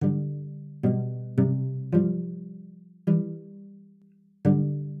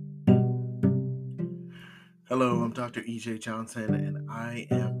Hello, I'm Dr. EJ Johnson, and I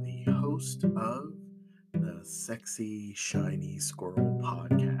am the host of the Sexy Shiny Squirrel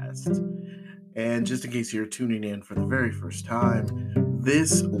podcast. And just in case you're tuning in for the very first time,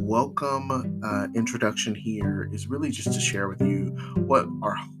 this welcome introduction here is really just to share with you what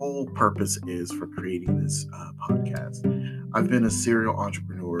our whole purpose is for creating this podcast. I've been a serial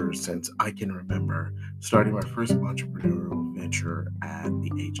entrepreneur since I can remember, starting my first entrepreneurial venture at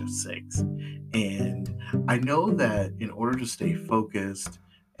the age of 6. And I know that in order to stay focused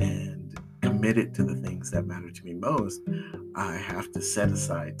and committed to the things that matter to me most, I have to set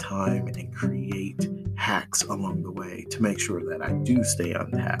aside time and create hacks along the way to make sure that I do stay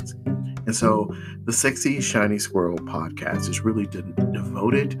on task. And so the Sexy Shiny Squirrel podcast is really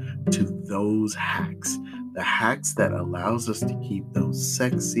devoted to those hacks, the hacks that allows us to keep those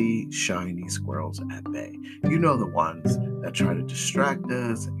sexy shiny squirrels at bay. You know, the ones that try to distract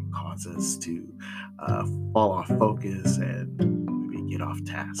us and cause us to fall off focus and maybe get off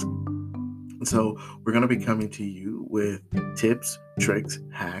task. And so we're going to be coming to you with tips, tricks,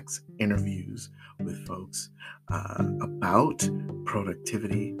 hacks, interviews with folks about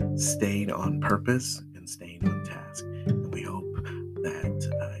productivity, staying on purpose, and staying on task. And we hope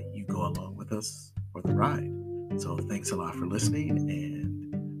that you go along with us for the ride. So thanks a lot for listening,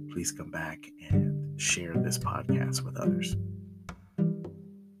 and please come back and share this podcast with others.